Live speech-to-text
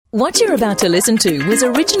What you're about to listen to was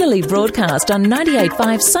originally broadcast on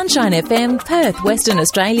 98.5 Sunshine FM, Perth, Western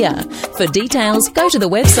Australia. For details, go to the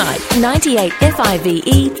website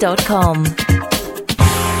 98five.com.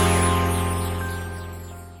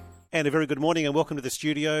 And a very good morning and welcome to the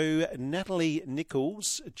studio. Natalie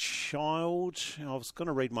Nicholls, I was going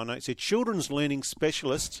to read my notes here, Children's Learning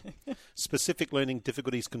Specialist, Specific Learning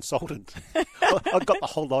Difficulties Consultant. I got the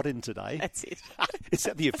whole lot in today. That's it. Is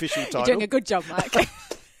that the official title? You're doing a good job, Mark.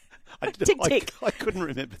 Tick, tick. I couldn't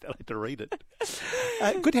remember that. I had to read it.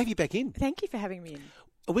 Good to have you back in. Thank you for having me in.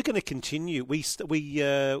 We're going to continue. We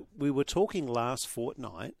were talking last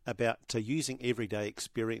fortnight about using everyday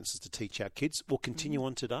experiences to teach our kids. We'll continue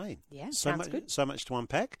on today. Yeah, sounds good. So much to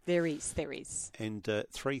unpack. There is. And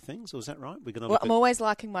three things, was that right? We're going to. Well, I'm always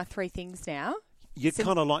liking my three things now. You'd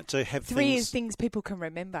kind of like to have three is things people can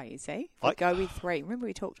remember, you see. We go with three. Remember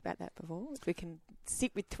we talked about that before? If we can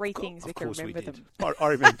sit with three things, we can remember them. I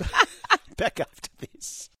remember. Back after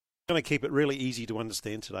this. We're going to keep it really easy to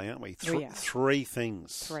understand today, aren't we? Three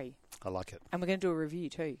things. Three. I like it. And we're going to do a review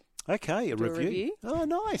too. Okay, a review. Oh,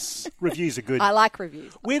 nice. Reviews are good. I like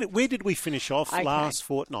reviews. Where did we finish off last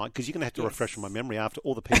fortnight? Because you're going to have to refresh my memory after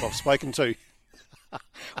all the people I've spoken to.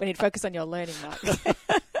 We need to focus on your learning, Mark.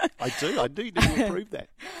 I do need to improve that.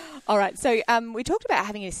 All right, so we talked about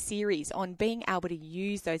having a series on being able to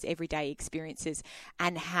use those everyday experiences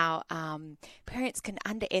and how parents can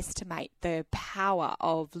underestimate the power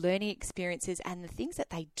of learning experiences and the things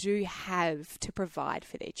that they do have to provide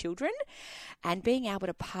for their children, and being able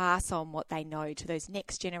to pass on what they know to those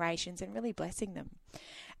next generations and really blessing them.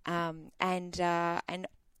 And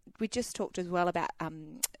we just talked as well about a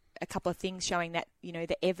couple of things showing that, you know,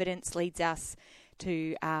 the evidence leads us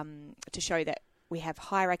to show that we have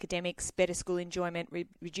higher academics, better school enjoyment,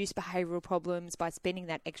 reduced behavioural problems by spending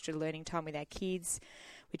that extra learning time with our kids.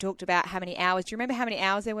 We talked about how many hours. Do you remember how many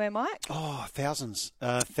hours there were, Mike? Oh, thousands.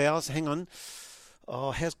 Hang on.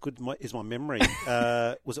 Oh, how good is my memory?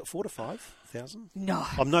 Was it 4,000 to 5,000? No.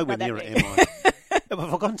 I'm nowhere near it, am I? Have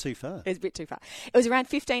I gone too far? It was a bit too far. It was around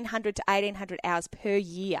 1,500 to 1,800 hours per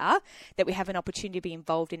year that we have an opportunity to be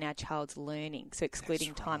involved in our child's learning. So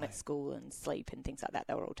excluding time at school and sleep and things like that,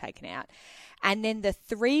 they were all taken out. And then the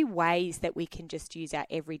three ways that we can just use our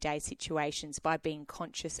everyday situations by being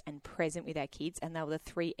conscious and present with our kids, and they were the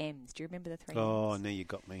 3 M's. Do you remember the 3 M's? Oh, now you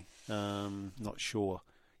got me. Not sure.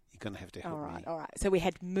 You're going to have to help me. All right. So we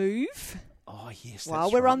had move. Oh, yes, While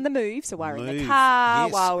we're on the move, so while we're in the car,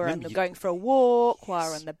 while we're going for a walk, while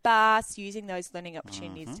we're on the bus, using those learning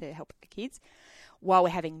opportunities to help the kids. While we're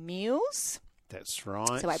having meals. That's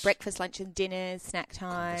right. So like breakfast, lunch and dinners, snack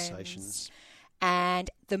times. Conversations. And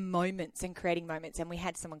the moments and creating moments. And we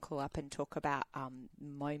had someone call up and talk about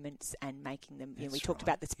moments and making them. You know, we talked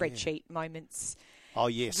about the spreadsheet moments. Oh,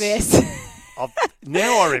 yes.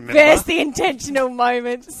 Now I remember. Versus the intentional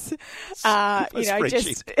moments. Just...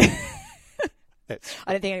 I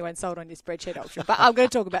don't think anyone's sold on your spreadsheet option, but I'm going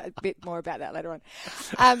to talk a bit more about that later on.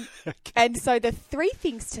 Okay. And so the three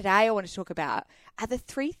things today I want to talk about are the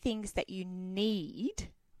three things that you need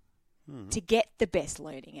to get the best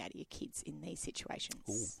learning out of your kids in these situations.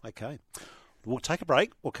 Ooh, okay. We'll take a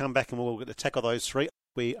break. We'll come back and we'll tackle those three.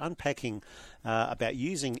 We're unpacking about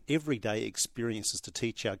using everyday experiences to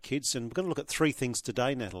teach our kids, and we're going to look at three things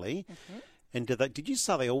today, Natalie. Mm-hmm. And did you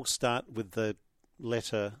say they all start with the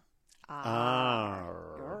letter R?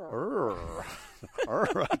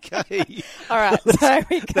 Okay. All right. So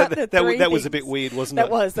we got the three that was a bit weird, wasn't it?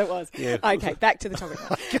 That was. Yeah. Okay, back to the topic.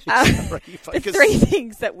 Sorry, the three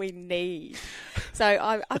things that we need. So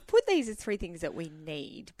I put these as three things that we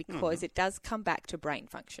need because it does come back to brain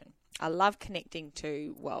function. I love connecting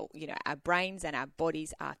to, our brains and our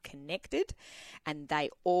bodies are connected and they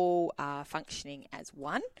all are functioning as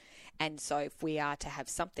one. And so if we are to have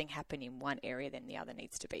something happen in one area, then the other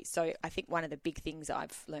needs to be. So I think one of the big things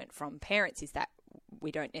I've learned from parents is that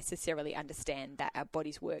we don't necessarily understand that our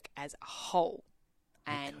bodies work as a whole.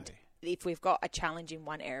 And if we've got a challenge in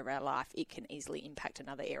one area of our life, it can easily impact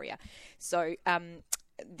another area. So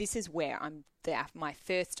this is where my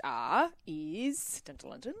first R is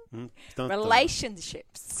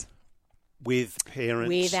relationships. With parents.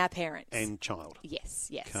 With our parents. And child.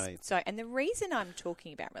 Yes. Okay. So, and the reason I'm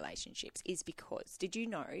talking about relationships is because did you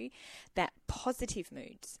know that positive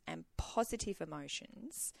moods and positive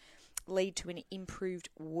emotions lead to an improved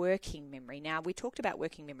working memory? Now, we talked about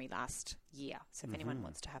working memory last year. So if anyone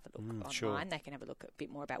wants to have a look online, they can have a look a bit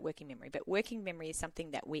more about working memory. But working memory is something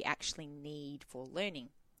that we actually need for learning.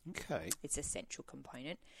 Okay. It's an essential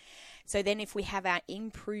component. So then if we have our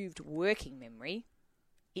improved working memory,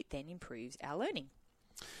 it then improves our learning.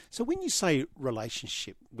 So when you say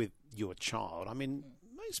relationship with your child, I mean,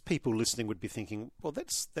 most people listening would be thinking, well,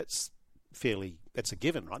 that's a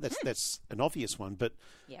given, right? That's an obvious one, but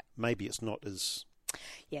maybe it's not as...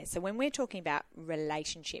 Yeah, so when we're talking about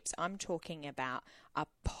relationships, I'm talking about a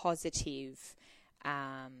positive,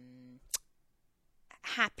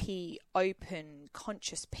 happy, open,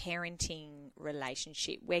 conscious parenting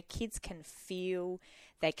relationship where kids can feel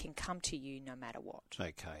they can come to you no matter what.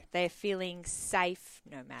 Okay. They're feeling safe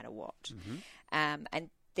no matter what. And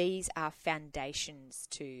these are foundations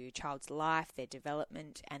to a child's life, their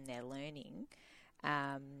development and their learning.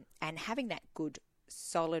 And having that good,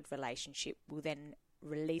 solid relationship will then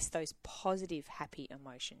release those positive, happy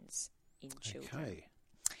emotions in children. Okay.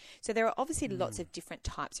 So there are obviously lots of different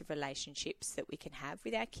types of relationships that we can have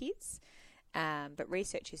with our kids. But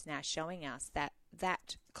research is now showing us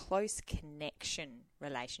that close connection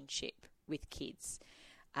relationship with kids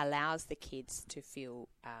allows the kids to feel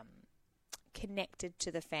connected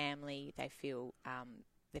to the family. They feel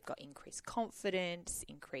they've got increased confidence,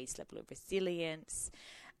 increased level of resilience.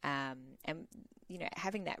 And,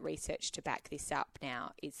 having that research to back this up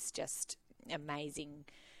now is just amazing,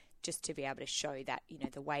 just to be able to show that,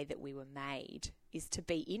 the way that we were made is to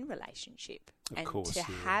be in relationship.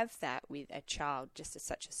 Have that with a child, just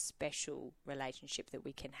such a special relationship that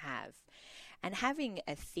we can have. And having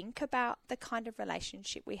a think about the kind of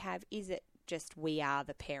relationship we have, is it just we are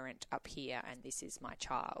the parent up here and this is my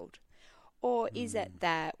child? Or is it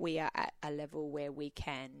that we are at a level where we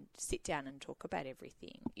can sit down and talk about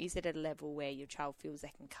everything? Is it a level where your child feels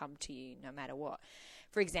they can come to you no matter what?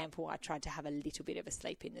 For example, I tried to have a little bit of a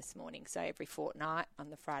sleep in this morning. So every fortnight on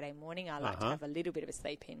the Friday morning, I like to have a little bit of a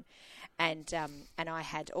sleep in. And I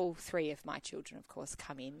had all three of my children, of course,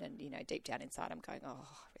 come in. And, deep down inside, I'm going,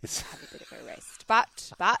 let's have a bit of a rest. But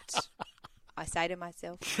I say to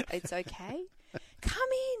myself, it's okay. Come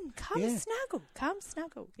in, come snuggle,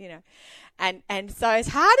 And so as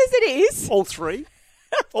hard as it is... All three?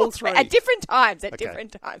 At different times,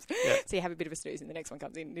 Yeah. So you have a bit of a snooze and the next one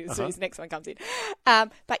comes in, the next one comes in.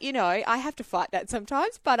 But, I have to fight that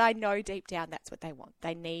sometimes, but I know deep down that's what they want.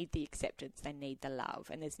 They need the acceptance, they need the love,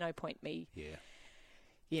 and there's no point me,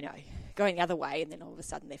 going the other way and then all of a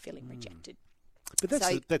sudden they're feeling rejected. But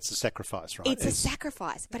that's a sacrifice, right? It's a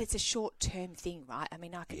sacrifice, but it's a short-term thing, right? I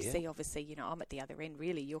mean, I can see, obviously, I'm at the other end,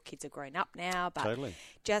 really. Your kids are grown up now, but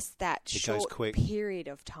just that short period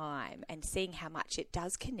of time and seeing how much it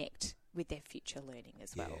does connect with their future learning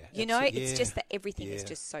as well. It's just that everything is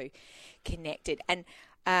just so connected. And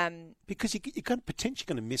because you're potentially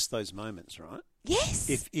going to miss those moments, right? Yes.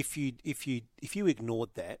 If you ignored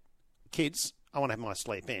that, kids, I want to have my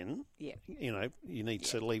sleep in. Yeah. You need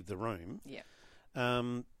to leave the room. Yeah.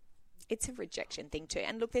 It's a rejection thing too,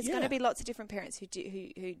 and look, there's going to be lots of different parents who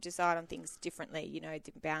decide on things differently,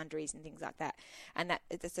 the boundaries and things like that, and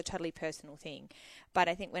that's a totally personal thing. But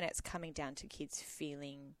I think when it's coming down to kids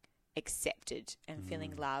feeling accepted and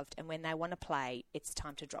feeling loved, and when they want to play, it's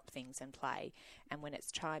time to drop things and play. And when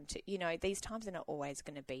it's time to, these times are not always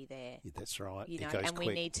going to be there. Yeah, that's right. It goes and quick.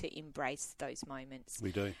 We need to embrace those moments.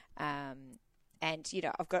 We do. And,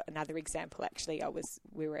 I've got another example, actually.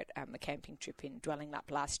 We were at a camping trip in Dwelling Up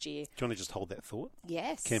last year. Do you want to just hold that thought?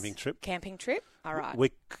 Yes. Camping trip? Camping trip. All right.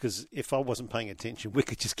 Because if I wasn't paying attention, we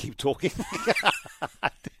could just keep talking.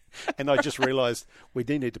 And I just realised we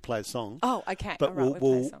do need to play a song. Oh, okay. But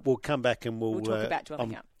we'll come back and we'll talk about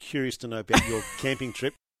Dwelling Up. I'm curious to know about your camping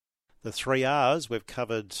trip. The 3 R's, we've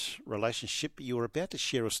covered relationship. You were about to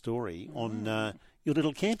share a story on your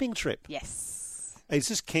little camping trip. Yes. Is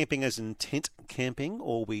this camping as in tent camping,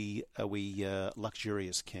 or are we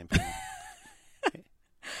luxurious camping?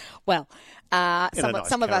 Well,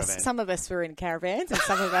 some of us were in caravans, and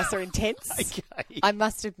some of us are in tents. Okay. I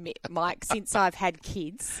must admit, Mike, since I've had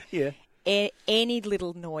kids, any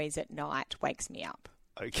little noise at night wakes me up.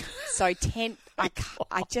 Okay. So tent, I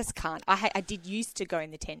just can't. I did used to go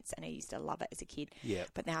in the tents, and I used to love it as a kid. Yeah.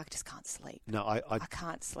 But now I just can't sleep. No, I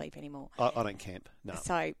can't sleep anymore. I don't camp. No.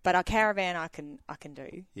 So, but a caravan I can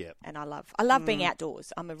do. Yeah. And I love being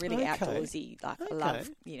outdoors. I'm a really outdoorsy. I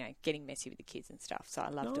love getting messy with the kids and stuff. So I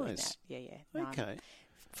love doing that. Yeah. No, okay.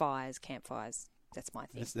 Campfires. That's my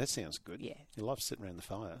thing. That sounds good. Yeah. You love sitting around the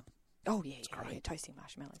fire. Oh, yeah, toasting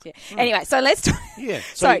marshmallows, yeah. Anyway, so let's talk. Yeah.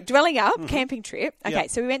 So Dwelling Up, camping trip. Okay,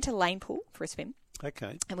 so we went to Lane Pool for a swim.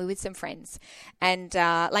 Okay. And we were with some friends. And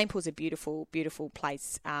Lane Pool's a beautiful, beautiful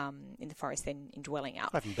place in the forest then in Dwelling Up.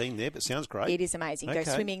 I haven't been there, but sounds great. It is amazing. Okay.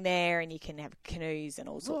 Go swimming there and you can have canoes and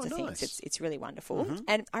all sorts of things. It's really wonderful. Mm-hmm.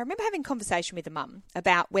 And I remember having a conversation with a mum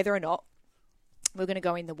about whether or not we're going to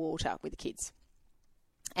go in the water with the kids.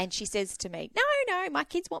 And she says to me, no, my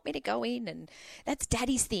kids want me to go in and that's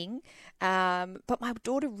Daddy's thing. But my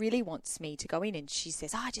daughter really wants me to go in. And she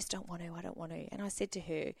says, I just don't want to. And I said to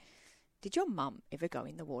her, did your mum ever go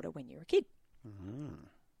in the water when you were a kid? Mm.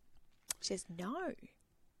 She says, no.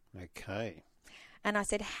 Okay. And I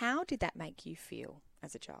said, how did that make you feel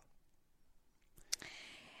as a child?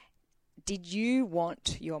 Did you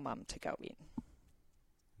want your mum to go in?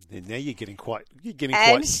 Now you're getting quite.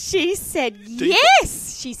 And she said,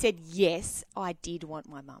 yes. She said, yes, I did want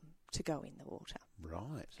my mum to go in the water.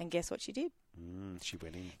 Right. And guess what she did? She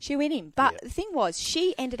went in. She went in. But the thing was,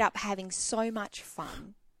 she ended up having so much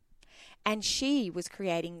fun. And she was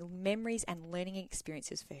creating memories and learning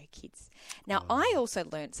experiences for her kids. Now, I also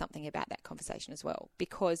learned something about that conversation as well,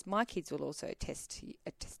 because my kids will also attest to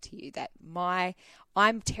you that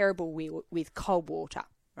I'm terrible with cold water,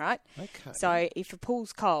 right? Okay. So if a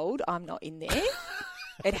pool's cold, I'm not in there.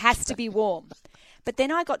 It has to be warm. But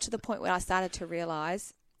then I got to the point where I started to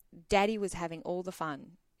realise Daddy was having all the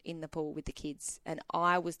fun in the pool with the kids, and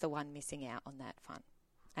I was the one missing out on that fun.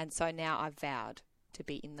 And so now I've vowed to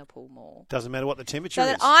be in the pool more. Doesn't matter what the temperature so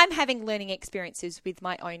is. that I'm having learning experiences with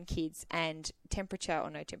my own kids, and temperature or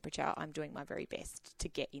no temperature, I'm doing my very best to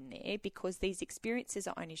get in there, because these experiences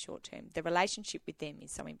are only short term. The relationship with them is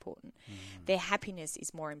so important. Their happiness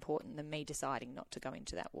is more important than me deciding not to go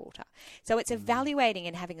into that water. So it's evaluating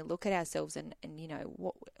and having a look at ourselves and you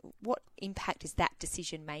know, what impact is that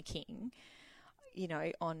decision making, you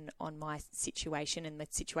know, on my situation and the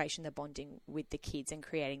situation, the bonding with the kids and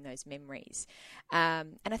creating those memories.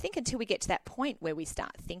 And I think until we get to that point where we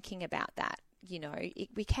start thinking about that, you know,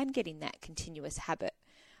 we can get in that continuous habit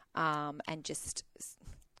and just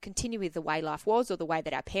continue with the way life was or the way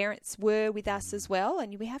that our parents were with us as well.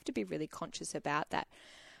 And we have to be really conscious about that.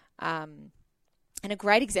 And a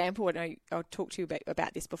great example, and I talked to you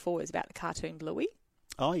about this before, is about the cartoon Bluey.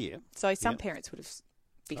 Oh, yeah. So some parents would have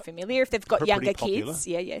be familiar if they've got younger kids.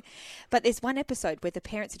 Yeah. But there's one episode where the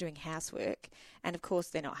parents are doing housework, and of course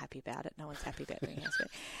they're not happy about it. No one's happy about doing housework.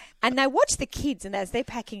 And they watch the kids, and as they're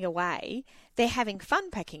packing away, they're having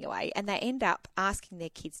fun packing away, and they end up asking their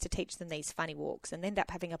kids to teach them these funny walks and end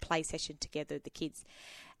up having a play session together with the kids.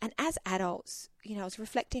 And as adults, you know, I was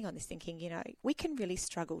reflecting on this thinking, you know, we can really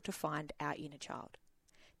struggle to find our inner child,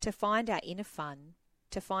 to find our inner fun,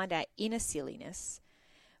 to find our inner silliness.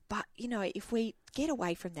 But, you know, if we get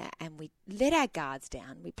away from that and we let our guards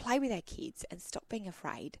down, we play with our kids and stop being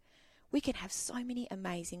afraid, we can have so many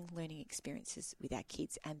amazing learning experiences with our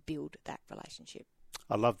kids and build that relationship.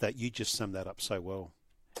 I love that. You just summed that up so well.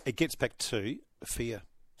 It gets back to fear.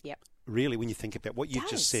 Yep. Really, when you think about what you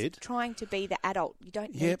just said. Trying to be the adult. You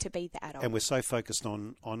don't need to be the adult. And we're so focused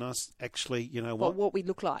on us. Actually, you know what? Well, what we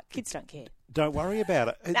look like. Kids don't care. Don't worry about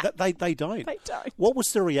it. No. They don't. They don't. What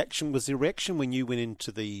was the reaction? Was the reaction when you went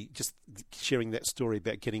into just sharing that story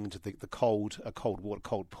about getting into the cold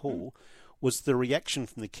pool? Was the reaction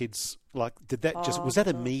from the kids like? Did that was that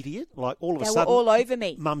immediate? Like all of a sudden, they were all over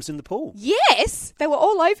me. Mum's in the pool. Yes, they were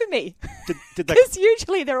all over me. Did they? Because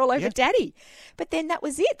usually they're all over Daddy, but then that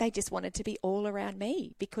was it. They just wanted to be all around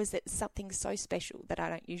me because it's something so special that I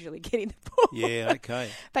don't usually get in the pool. Yeah, okay.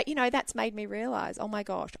 But you know, that's made me realise, oh my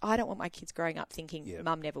gosh, I don't want my kids growing up thinking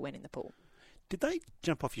Mum never went in the pool. Did they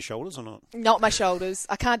jump off your shoulders or not? Not my shoulders.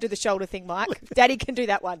 I can't do the shoulder thing, Mike. Daddy can do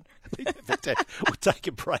that one. We'll take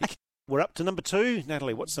a break. We're up to number 2.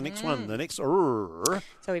 Natalie, what's the next one? The next R.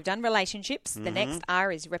 So we've done relationships. The next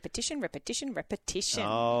R is repetition.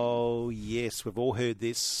 Oh, yes. We've all heard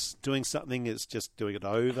this. Doing something is just doing it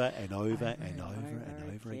over and over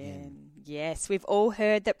again. Yes, we've all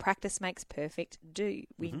heard that practice makes perfect. Do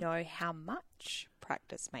we know how much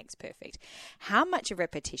practice makes perfect? How much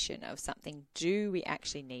repetition of something do we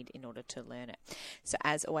actually need in order to learn it? So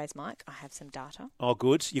as always, Mike, I have some data. Oh,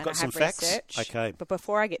 good. You've got some facts? Research. Okay. But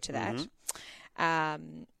before I get to that,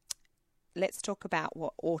 let's talk about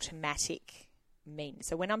what automatic means.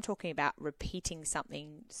 So when I'm talking about repeating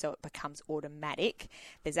something so it becomes automatic,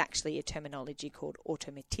 there's actually a terminology called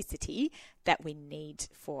automaticity that we need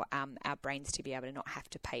for our brains to be able to not have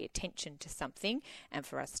to pay attention to something and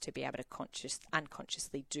for us to be able to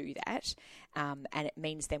unconsciously do that. And it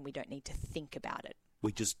means then we don't need to think about it.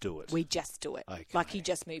 We just do it. We just do it. Okay. Like you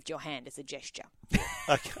just moved your hand as a gesture.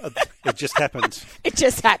 Okay. It just happened. It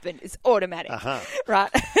just happened. It's automatic. Right?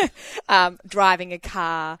 Driving a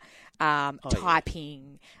car,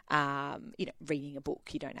 typing, reading a book.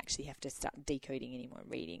 You don't actually have to start decoding anymore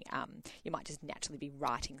reading. You might just naturally be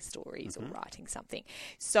writing stories or writing something.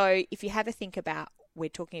 So if you have a think about, we're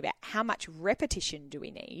talking about how much repetition do we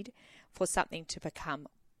need for something to become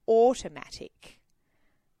automatic?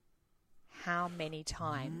 how many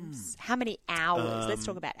times, how many hours. Let's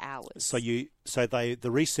talk about hours. So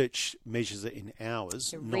the research measures it in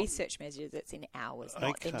hours. Research measures it in hours,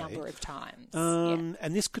 not the number of times.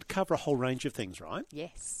 And this could cover a whole range of things, right?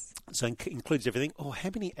 Yes. So it includes everything. Oh,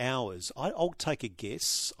 how many hours? I'll take a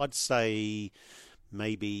guess. I'd say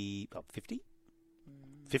maybe 50?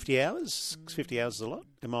 50 hours? 50 hours is a lot.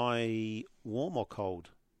 Am I warm or cold?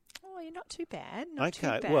 Oh, you're not too bad. Not too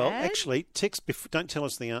bad. Well, actually, text. Don't tell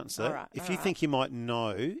us the answer. All right, if you think you might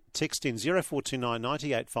know, text in 0429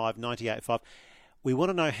 985 985. We want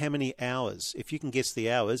to know how many hours. If you can guess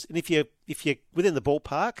the hours, and if you're within the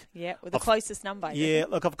ballpark, with the closest number. Yeah,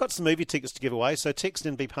 look, I've got some movie tickets to give away, so text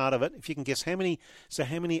and be part of it. If you can guess how many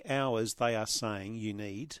hours they are saying you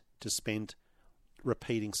need to spend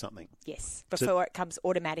repeating something. Yes, before it comes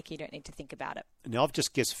automatic, you don't need to think about it. Now, I've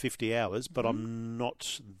just guessed 50 hours, but I'm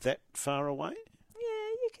not that far away. Yeah,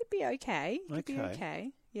 you could be okay. Be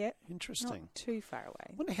okay. Yeah. Interesting. Not too far away.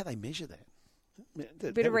 I wonder how they measure that.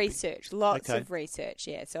 A bit of research, lots of research,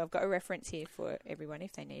 yeah. So I've got a reference here for everyone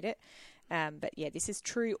if they need it. But yeah, this is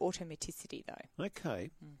true automaticity though. Okay.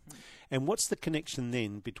 Mm-hmm. And what's the connection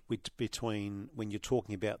then between when you're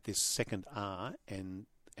talking about this second R and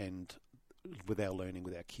with our learning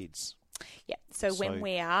with our kids? Yeah. So when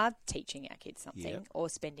we are teaching our kids something or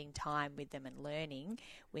spending time with them and learning,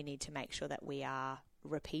 we need to make sure that we are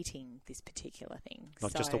repeating this particular thing.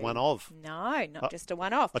 Not just a one-off. No, not just a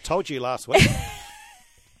one-off. I told you last week.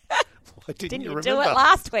 Why didn't you remember? Do it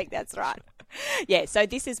last week? That's right. Yeah, so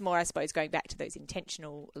this is more, I suppose, going back to those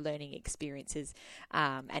intentional learning experiences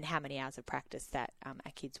and how many hours of practice that our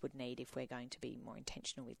kids would need if we're going to be more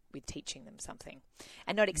intentional with teaching them something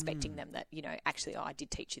and not expecting them that, actually, I did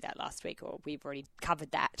teach you that last week or we've already covered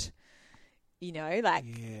that.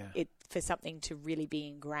 For something to really be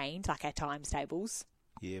ingrained, like our times tables.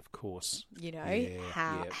 Yeah, of course.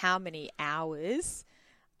 How many hours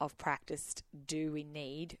of practice do we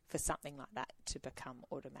need for something like that to become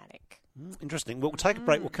automatic? Interesting. Well, we'll take a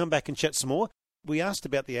break. We'll come back and chat some more. We asked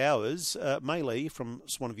about the hours. Maylee from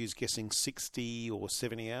Swan of You is guessing 60 or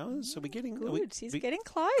 70 hours. Are we getting... Good. She's getting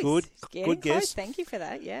close. Good guess. Thank you for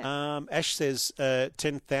that, yeah. Ash says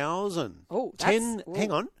 10,000. Oh, 10.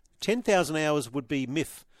 Hang on. 10,000 hours would be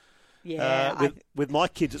myth. Yeah. With my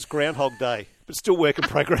kids, it's Groundhog Day, but still work in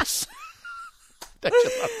progress. Don't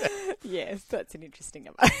you love that? Yes, that's an interesting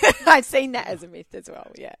number. I've seen that as a myth as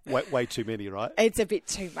well, yeah. Way too many, right? It's a bit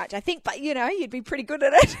too much, I think, but, you'd be pretty good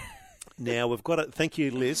at it. Now, we've got it. Thank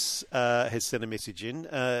you, Liz, has sent a message in.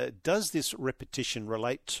 Does this repetition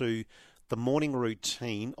relate to the morning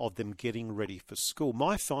routine of them getting ready for school?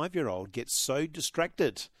 My 5-year-old gets so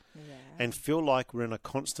distracted and feel like we're in a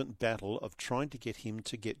constant battle of trying to get him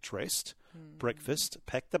to get dressed, breakfast,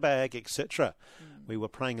 pack the bag, etc. We were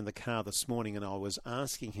praying in the car this morning and I was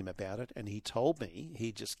asking him about it and he told me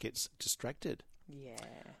he just gets distracted. Yeah.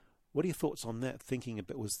 What are your thoughts on that, thinking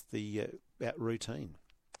about about routine?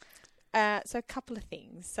 So a couple of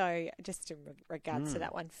things. So just in regards to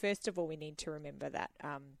that one, first of all, we need to remember that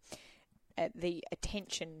the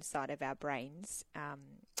attention side of our brains,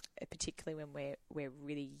 particularly when we're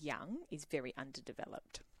really young, is very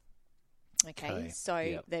underdeveloped. Okay,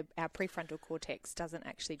 so our prefrontal cortex doesn't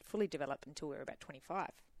actually fully develop until we're about 25.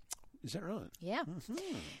 Is that right? Yeah.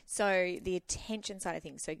 Mm-hmm. So the attention side of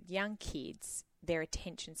things, so young kids, their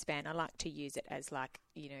attention span, I like to use it as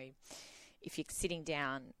if you're sitting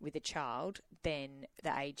down with a child, then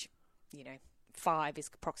the age, 5 is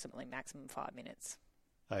approximately maximum 5 minutes.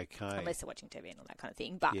 Okay. Unless they're watching TV and all that kind of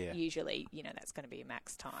thing. But usually, that's going to be a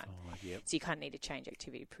max time. So you kind of need to change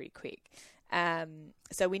activity pretty quick.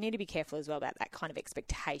 So we need to be careful as well about that kind of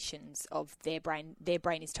expectations of their brain. Their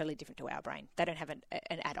brain is totally different to our brain. They don't have an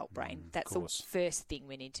adult brain. That's the first thing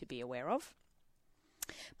we need to be aware of.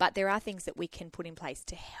 But there are things that we can put in place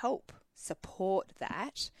to help support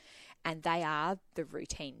that. And they are the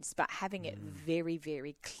routines, but having it very,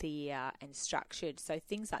 very clear and structured. So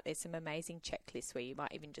things like there's some amazing checklists where you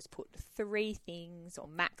might even just put 3 things or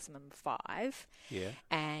maximum 5. Yeah.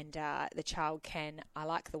 And the child I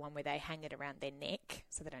like the one where they hang it around their neck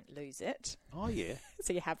so they don't lose it. Oh, yeah.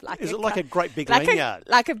 So you have Is it like a great big lanyard?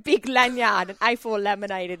 Like a big lanyard, an A4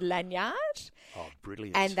 laminated lanyard. Oh,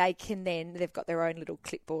 brilliant. And they can they've got their own little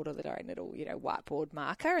clipboard or their own little, whiteboard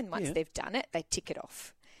marker. And once they've done it, they tick it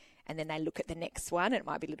off. And then they look at the next one. It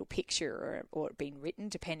might be a little picture or it being written,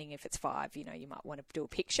 depending if it's 5. You might want to do a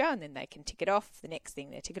picture and then they can tick it off. The next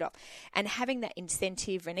thing, they tick it off. And having that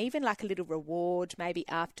incentive and even like a little reward maybe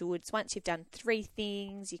afterwards. Once you've done 3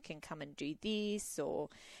 things, you can come and do this, or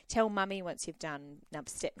tell mummy once you've done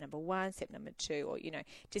step number 1, step number 2, or,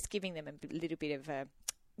 just giving them a little bit of a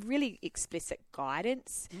really explicit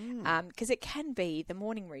guidance, because it can be, the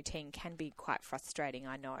morning routine can be quite frustrating.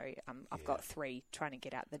 I know I've got 3 trying to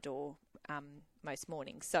get out the door most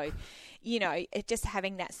mornings. So, just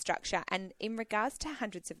having that structure. And in regards to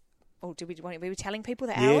hundreds of, we were telling people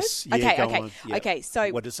the hours? Yes, yeah, go on. Yep. Okay, so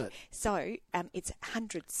what is it? So it's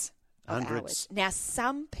hundreds of hours. Now,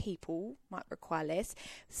 some people might require less.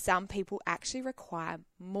 Some people actually require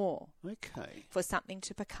more. Okay. For something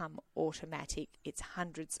to become automatic, it's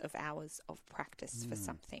hundreds of hours of practice for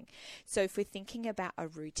something. So if we're thinking about a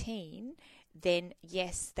routine, then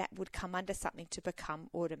yes, that would come under something to become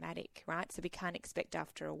automatic, right? So we can't expect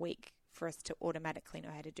after a week for us to automatically know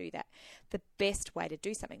how to do that. The best way to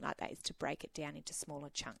do something like that is to break it down into smaller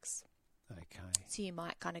chunks. Okay. So you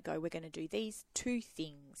might kind of go, we're going to do these 2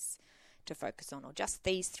 things to focus on, or just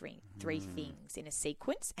these three things in a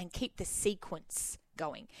sequence, and keep the sequence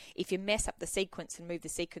going. If you mess up the sequence and move the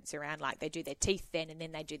sequence around, like they do their teeth then, and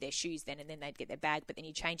then they do their shoes then, and then they get their bag, but then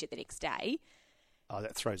you change it the next day,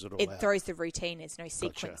 that throws it all out. It throws the routine. There's no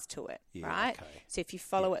sequence to it, right? Okay. So if you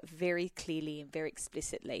follow it very clearly and very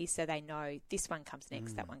explicitly, so they know this one comes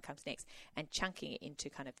next, that one comes next, and chunking it into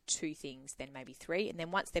kind of 2 things, then maybe 3, and then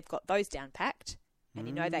once they've got those down packed, and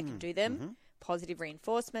you know they can do them, positive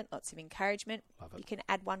reinforcement, lots of encouragement, you can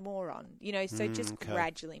add 1 more on, so just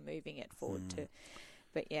gradually moving it forward to,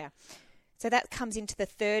 but yeah. So that comes into the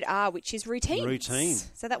 3rd R, which is routines. Routine.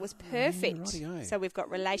 So that was perfect. Yeah, so we've got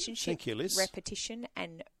relationship, Thank you, Liz. repetition,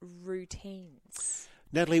 and routines.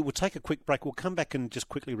 Natalie, we'll take a quick break. We'll come back and just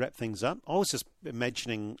quickly wrap things up. I was just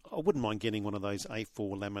imagining, I wouldn't mind getting one of those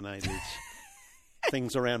A4 laminated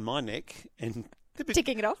things around my neck and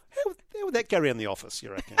ticking it off. How would that go around the office,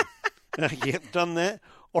 you reckon? Yep, done that.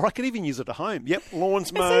 Or I could even use it at home. Yep,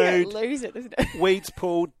 lawns mowed. So lose it, isn't it? Weeds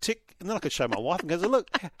pulled, tick. And then I could show my wife and go, look,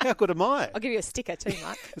 how good am I? I'll give you a sticker too,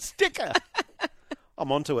 Mark. Sticker.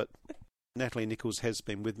 I'm onto it. Natalie Nicholls has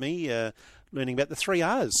been with me learning about the 3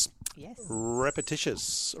 R's. Yes.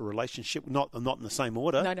 Repetitious, a relationship, not in the same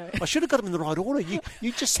order. No. I should have got them in the right order.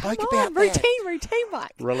 You just spoke about routine, that. Routine,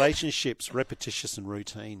 Mike. Relationships, repetitious and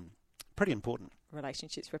routine. Pretty important.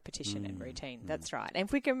 Relationships, repetition, and routine. That's right. And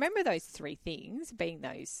if we can remember those 3 things, being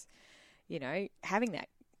those, having that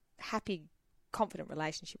happy, confident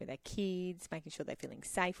relationship with our kids, making sure they're feeling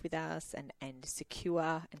safe with us and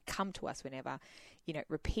secure and come to us whenever,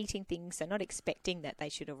 repeating things. So not expecting that they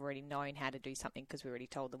should have already known how to do something because we already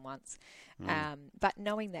told them once. But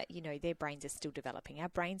knowing that, their brains are still developing. Our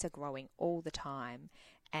brains are growing all the time.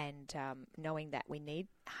 And knowing that we need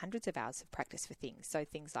hundreds of hours of practice for things. So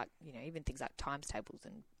things like, even things like times tables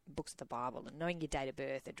and books of the Bible, and knowing your date of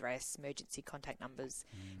birth, address, emergency contact numbers,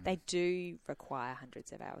 they do require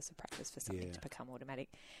hundreds of hours of practice for something to become automatic.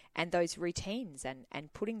 And those routines and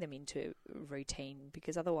putting them into routine,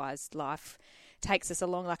 because otherwise life takes us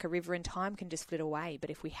along like a river and time can just flit away. But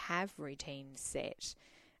if we have routines set,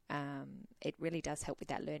 it really does help with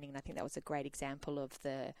that learning. And I think that was a great example of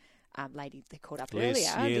the lady that called up earlier.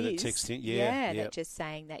 That texting. That just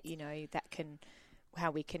saying that, how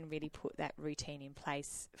we can really put that routine in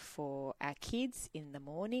place for our kids in the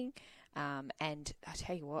morning. And I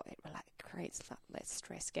tell you what, it creates less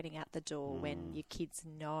stress getting out the door when your kids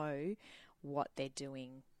know what they're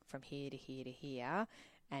doing from here to here to here,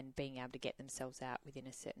 and being able to get themselves out within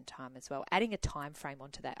a certain time as well. Adding a time frame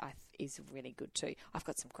onto that is really good too. I've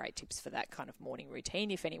got some great tips for that kind of morning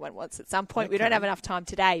routine if anyone wants at some point. Okay. We don't have enough time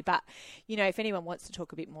today, but, if anyone wants to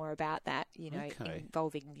talk a bit more about that,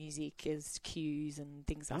 involving music as cues and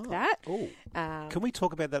things like that. Can we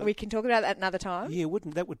talk about that? We can talk about that another time. Yeah,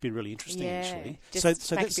 that would be really interesting, actually. Just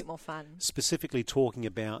so make it a bit more fun. Specifically talking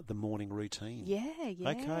about the morning routine. Yeah.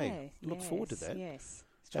 Okay, look forward to that. Yes.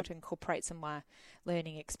 Try to incorporate some of my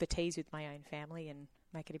learning expertise with my own family and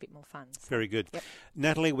make it a bit more fun. So, very good. Yep.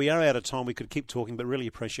 Natalie, we are out of time. We could keep talking, but really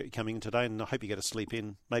appreciate you coming in today, and I hope you get to sleep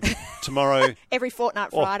in maybe tomorrow. Every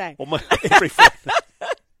fortnight Friday. Or every fortnight.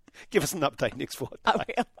 Give us an update next fortnight. I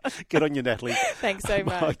will. Get on you, Natalie. Thanks so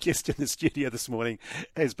much. My guest in the studio this morning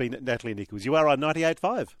has been Natalie Nicholls. You are on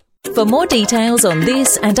 98.5. For more details on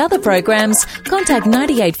this and other programs, contact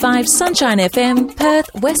 98.5 Sunshine FM,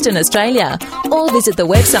 Perth, Western Australia, or visit the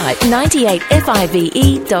website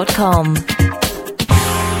 98five.com.